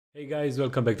Hey guys,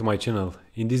 welcome back to my channel.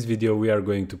 In this video we are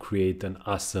going to create an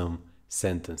awesome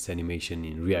sentence animation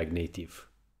in React Native.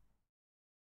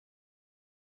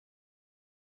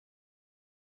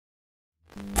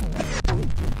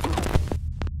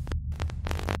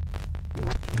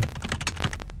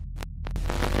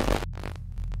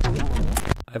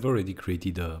 I've already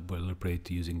created a boilerplate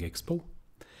using Expo,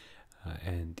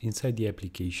 and inside the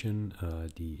application,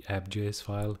 the app.js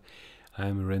file,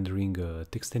 I'm rendering a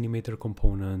text animator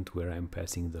component where I'm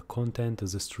passing the content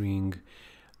as a string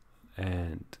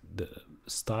and the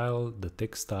style, the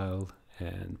text style,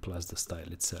 and plus the style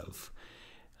itself.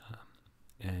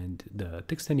 And the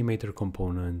text animator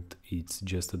component, it's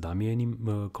just a dummy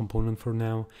component for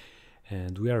now,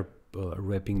 and we are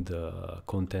wrapping the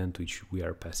content which we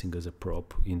are passing as a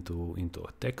prop into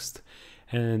a text,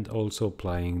 and also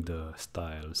applying the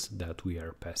styles that we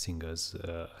are passing as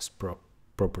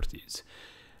properties.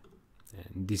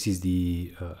 And this is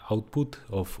the output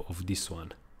of this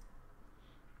one.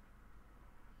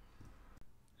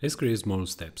 Let's create small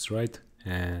steps, right?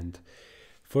 And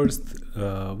first,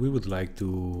 we would like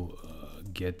to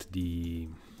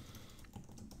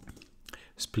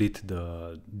split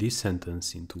this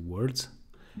sentence into words,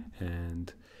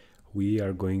 and we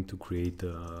are going to create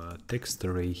a text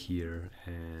array here,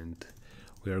 and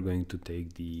we are going to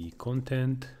take the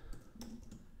content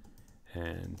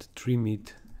and trim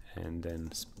it and then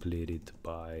split it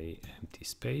by empty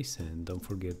space, and don't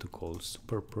forget to call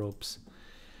super props.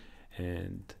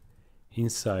 And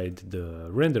inside the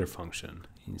render function,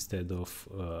 instead of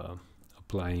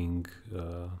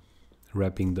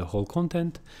wrapping the whole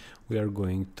content, we are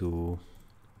going to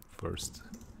first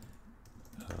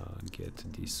get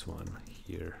this one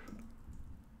here,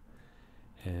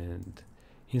 and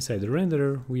inside the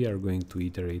renderer we are going to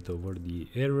iterate over the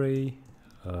array.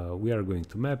 We are going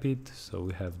to map it, so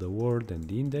we have the word and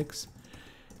the index,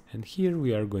 and here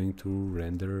we are going to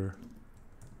render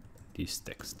this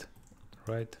text,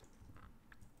 right?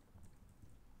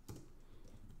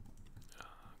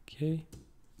 Okay.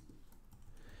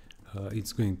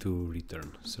 It's going to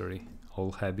return, sorry,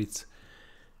 all habits,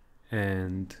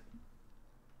 and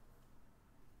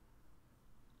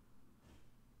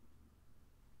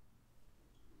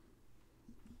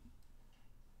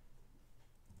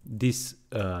this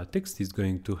text is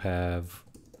going to have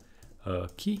a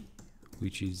key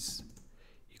which is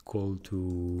equal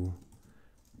to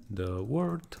the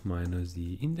word minus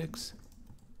the index,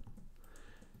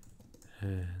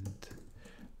 and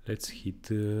let's hit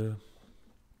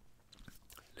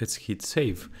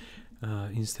save.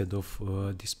 Instead of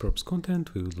this props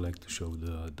content, we would like to show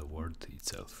the word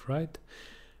itself, right?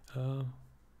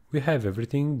 We have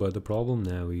everything, but the problem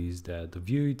now is that the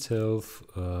view itself,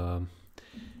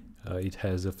 it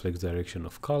has a flex direction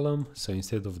of column, so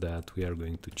instead of that we are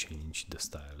going to change the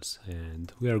styles,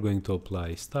 and we are going to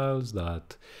apply styles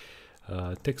that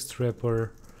text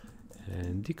wrapper,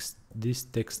 and this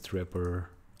text wrapper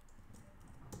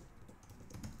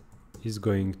is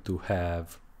going to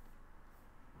have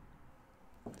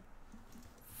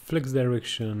flex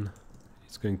direction,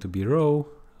 it's going to be row,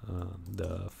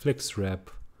 the flex wrap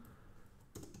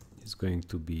is going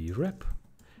to be wrap,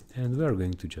 and we are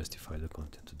going to justify the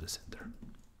content to the center.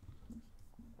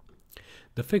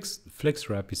 The flex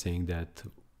wrap is saying that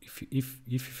if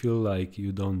you feel like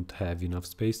you don't have enough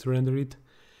space to render it,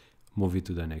 move it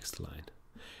to the next line.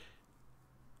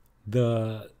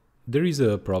 There is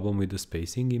a problem with the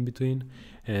spacing in between,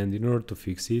 and in order to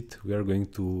fix it, we are going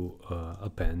to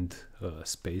append a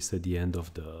space at the end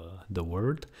of the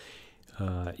word.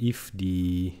 If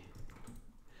the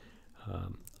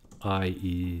I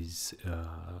is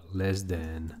less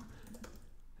than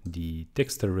the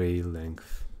text array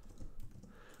length,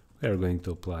 we are going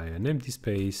to apply an empty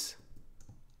space.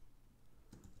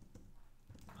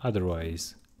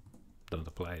 Otherwise, don't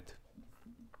apply it.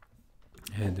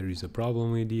 And there is a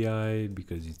problem with the I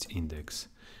because it's index.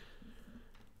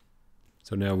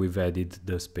 So now we've added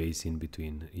the space in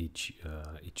between each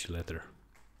letter,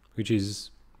 which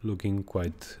is looking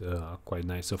quite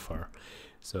nice so far.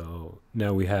 So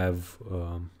now we have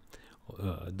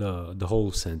the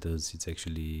whole sentence.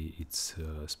 It's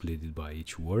split by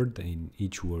each word, and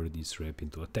each word is wrapped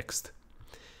into a text.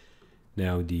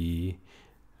 Now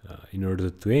in order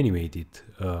to animate it,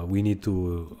 we need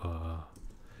to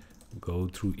go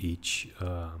through each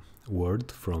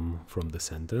word from the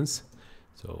sentence,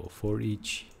 so for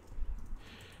each,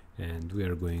 and we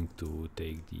are going to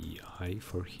take the I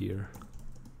for here,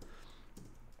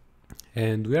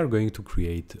 and we are going to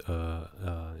create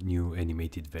new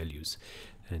animated values.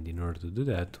 And in order to do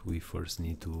that, we first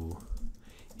need to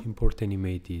import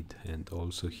animated, and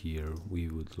also here we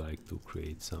would like to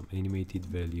create some animated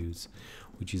values,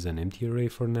 which is an empty array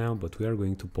for now, but we are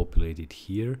going to populate it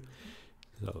here.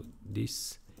 So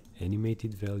this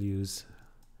animated values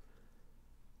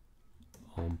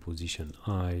on position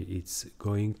I, it's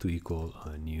going to equal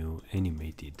a new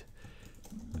animated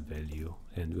value,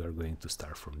 and we are going to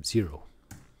start from 0.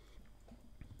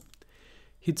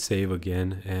 Hit save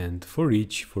again, and for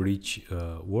each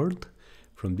word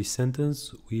from this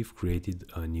sentence we've created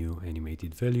a new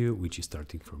animated value which is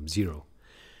starting from 0.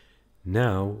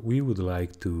 Now we would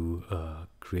like to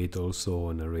create also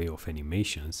an array of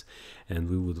animations, and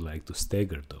we would like to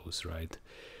stagger those, right?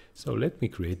 So let me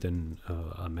create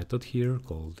a method here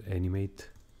called Animate,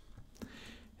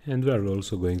 and we are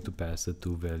also going to pass a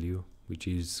to value, which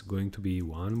is going to be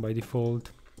 1 by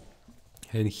default.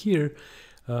 And here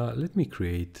let me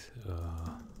create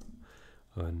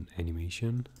an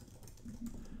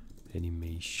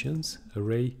animations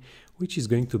array, which is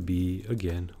going to be,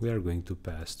 again, we are going to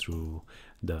pass through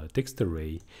the text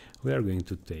array. We are going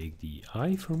to take the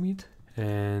I from it,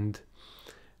 and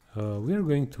we are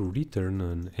going to return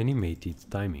an animated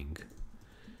timing,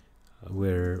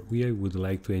 where we would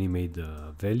like to animate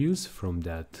the values from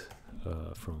that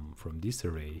from this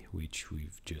array which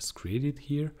we've just created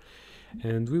here,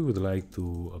 and we would like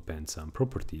to append some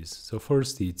properties. So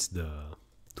first it's the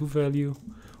to value,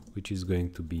 which is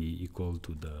going to be equal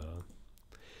to the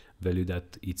value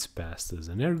that it's passed as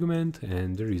an argument,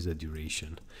 and there is a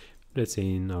duration. Let's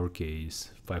say in our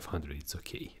case 500, it's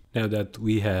okay. Now that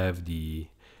we have the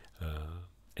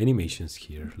animations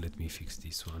here, let me fix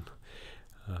this one.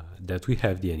 That we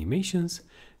have the animations,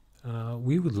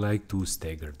 we would like to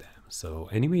stagger them. So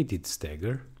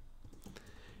Animated.stagger.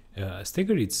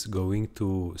 Stagger, it's going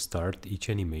to start each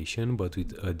animation but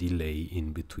with a delay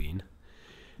in between.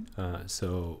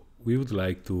 So we would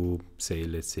like to say,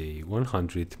 let's say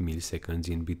 100 milliseconds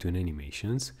in between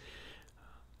animations,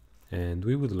 and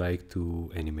we would like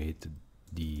to animate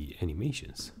the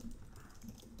animations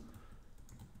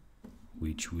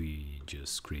which we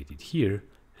just created here,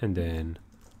 and then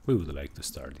we would like to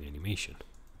start the animation.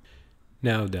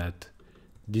 Now that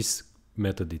this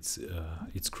method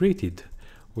it's created,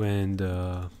 when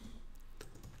the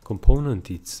component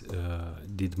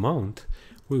did mount,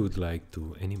 we would like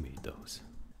to animate those.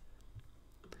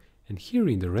 And here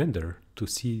in the render, to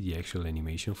see the actual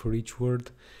animation for each word,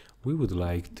 we would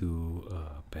like to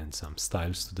append some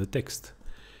styles to the text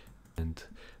and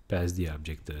pass the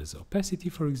object as opacity,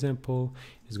 for example,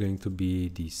 is going to be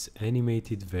these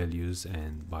animated values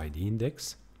and by the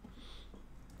index,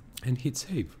 and hit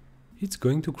save. It's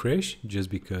going to crash just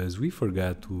because we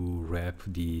forgot to wrap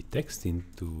the text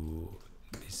into,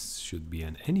 this should be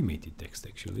an animated text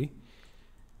actually.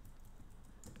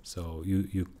 So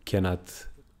you cannot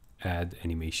add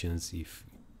animations if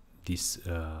this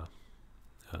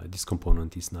this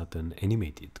component is not an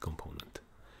animated component.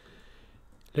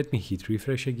 Let me hit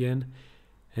refresh again,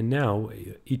 and now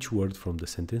each word from the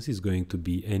sentence is going to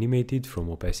be animated from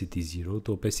opacity 0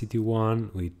 to opacity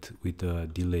 1 with a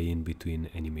delay in between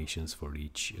animations for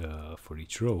each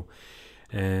row.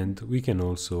 And we can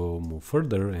also move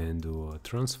further and do a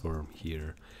transform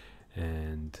here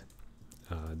and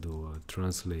do a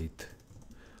translate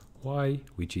y,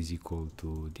 which is equal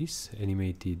to this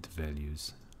animated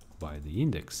values by the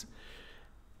index.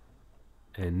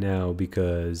 And now,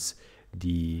 because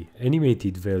the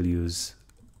animated values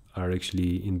are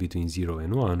actually in between 0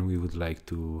 and 1, we would like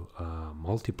to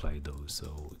multiply those.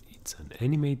 So it's an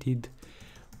animated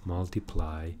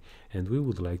multiply, and we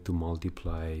would like to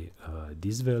multiply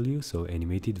this value, so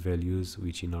animated values,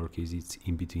 which in our case it's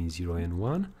in between 0 and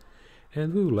 1,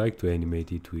 and we would like to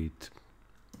animate it with,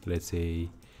 let's say,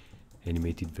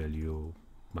 animated value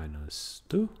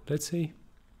 -2, let's say.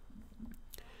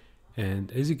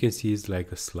 And as you can see, it's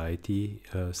like a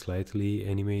slightly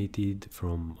animated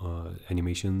from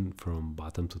animation from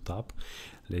bottom to top.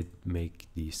 Let's make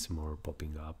this more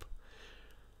popping up.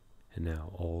 And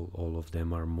now all of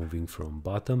them are moving from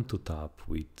bottom to top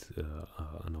with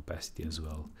an opacity as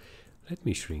well. Let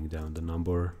me shrink down the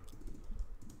number.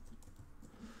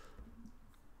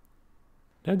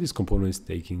 Now this component is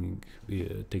taking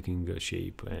a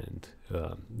shape, and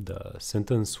the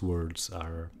sentence words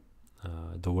are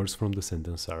the words from the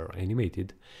sentence are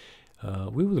animated.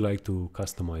 We would like to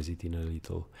customize it in a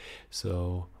little.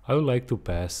 So I would like to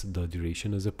pass the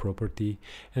duration as a property,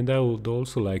 and I would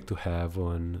also like to have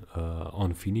an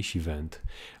on finish event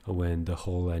when the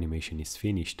whole animation is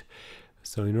finished.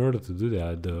 So in order to do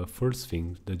that, the first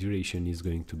thing, the duration is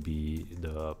going to be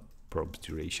the props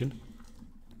duration.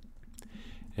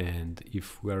 And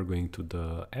if we are going to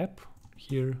the app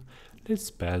here,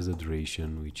 let's pass the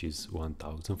duration, which is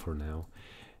 1000 for now,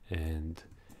 and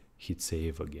hit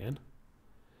save again.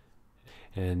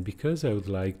 And because I would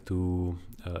like to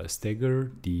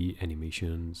stagger the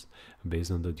animations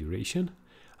based on the duration,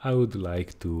 I would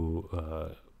like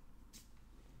to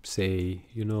say,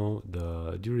 you know,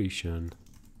 the duration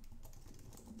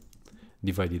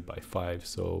divided by 5.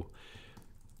 So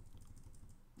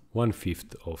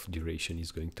 1/5 of duration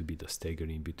is going to be the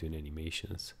staggering between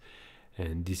animations.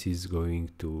 And this is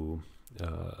going to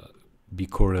be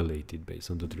correlated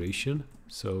based on the duration.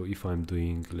 So if I'm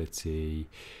doing, let's say,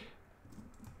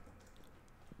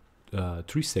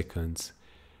 3 seconds,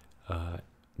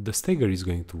 the stagger is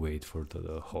going to wait for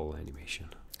the whole animation.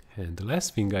 And the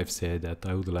last thing I've said that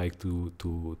I would like to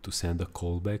send a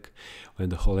callback when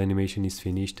the whole animation is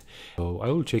finished. So I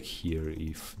will check here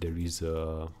if there is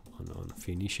a on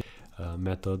finish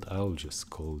method. I'll just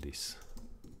call this.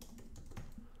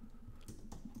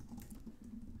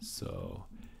 So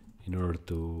in order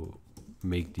to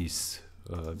make this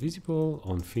visible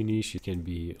on finish, it can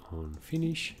be on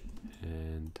finish,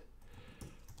 and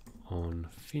on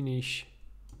finish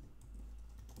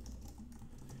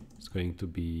it's going to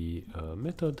be a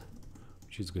method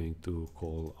which is going to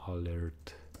call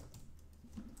alert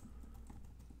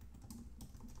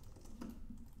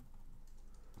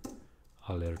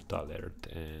alert,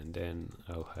 and then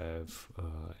I'll have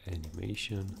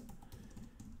animation.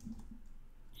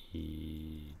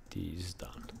 It is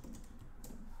done.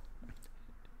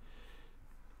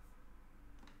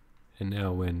 And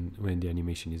now when the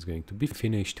animation is going to be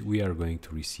finished, we are going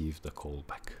to receive the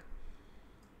callback.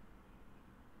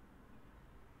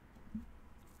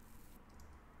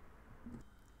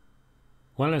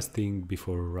 One last thing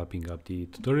before wrapping up the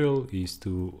tutorial is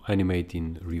to animate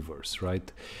in reverse, right?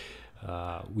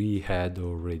 We had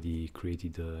already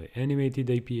created the animated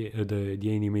API, the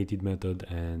animated method,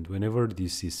 and whenever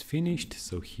this is finished,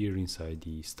 so here inside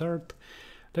the start,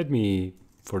 let me,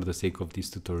 for the sake of this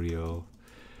tutorial,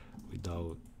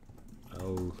 I'll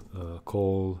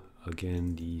call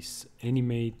again this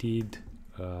animated.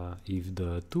 If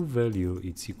the to value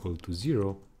is equal to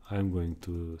 0, I'm going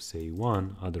to say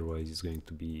 1, otherwise it's going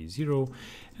to be 0,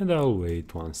 and I'll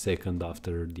wait 1 second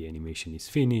after the animation is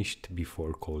finished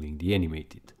before calling the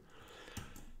animated.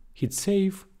 Hit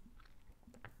save,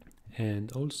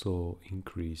 and also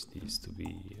increase this to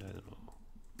be, I don't know,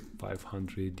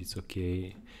 500, it's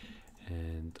okay,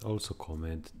 and also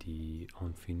comment the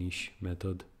onFinish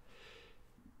method,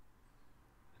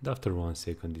 and after 1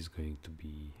 second is going to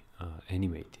be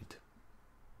animated.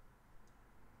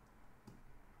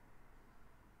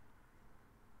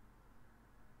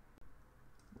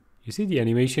 You see the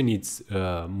animation, it's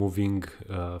moving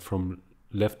from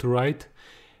left to right,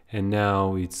 and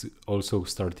now it's also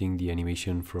starting the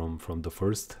animation from the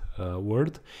first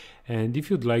word. And if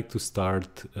you'd like to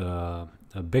start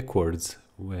backwards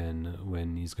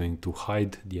when it's going to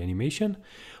hide the animation,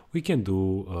 we can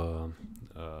do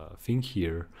a thing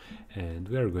here, and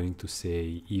we are going to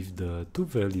say if the to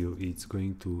value is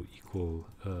going to equal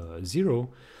 0,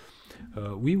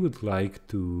 we would like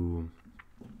to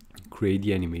create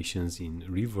the animations in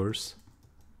reverse.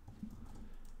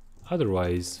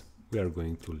 Otherwise, we are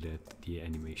going to let the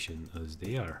animation as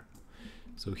they are.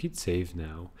 So hit save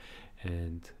now,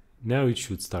 and now it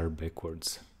should start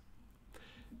backwards.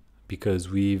 Because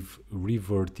we've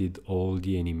reverted all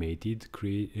the animated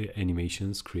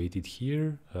animations created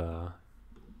here,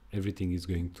 everything is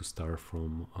going to start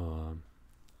from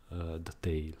the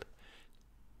tail.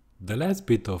 The last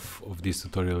bit of this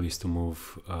tutorial is to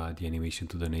move the animation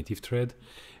to the native thread,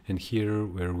 and here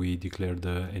where we declare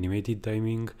the animated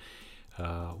timing,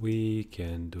 we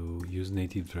can do use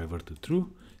native driver to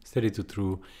true, set it to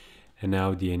true, and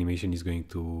now the animation is going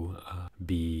to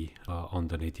be on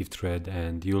the native thread,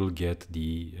 and you'll get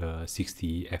the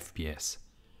 60 FPS.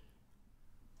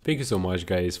 Thank you so much,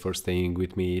 guys, for staying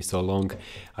with me so long.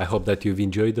 I hope that you've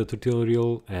enjoyed the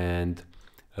tutorial, and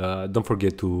don't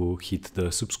forget to hit the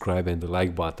subscribe and the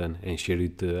like button and share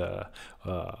it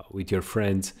with your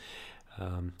friends.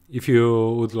 If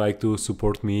you would like to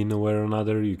support me in a way or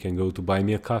another, you can go to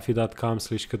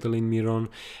buymeacoffee.com/CatalinMiron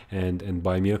and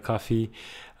buy me a coffee.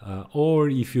 Or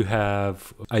if you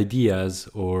have ideas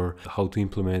or how to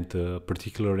implement a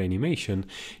particular animation,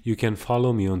 you can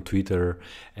follow me on Twitter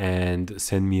and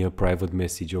send me a private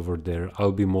message over there.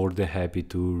 I'll be more than happy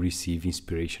to receive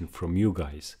inspiration from you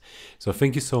guys. So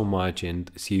thank you so much, and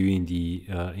see you in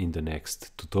the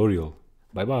next tutorial.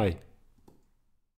 Bye bye.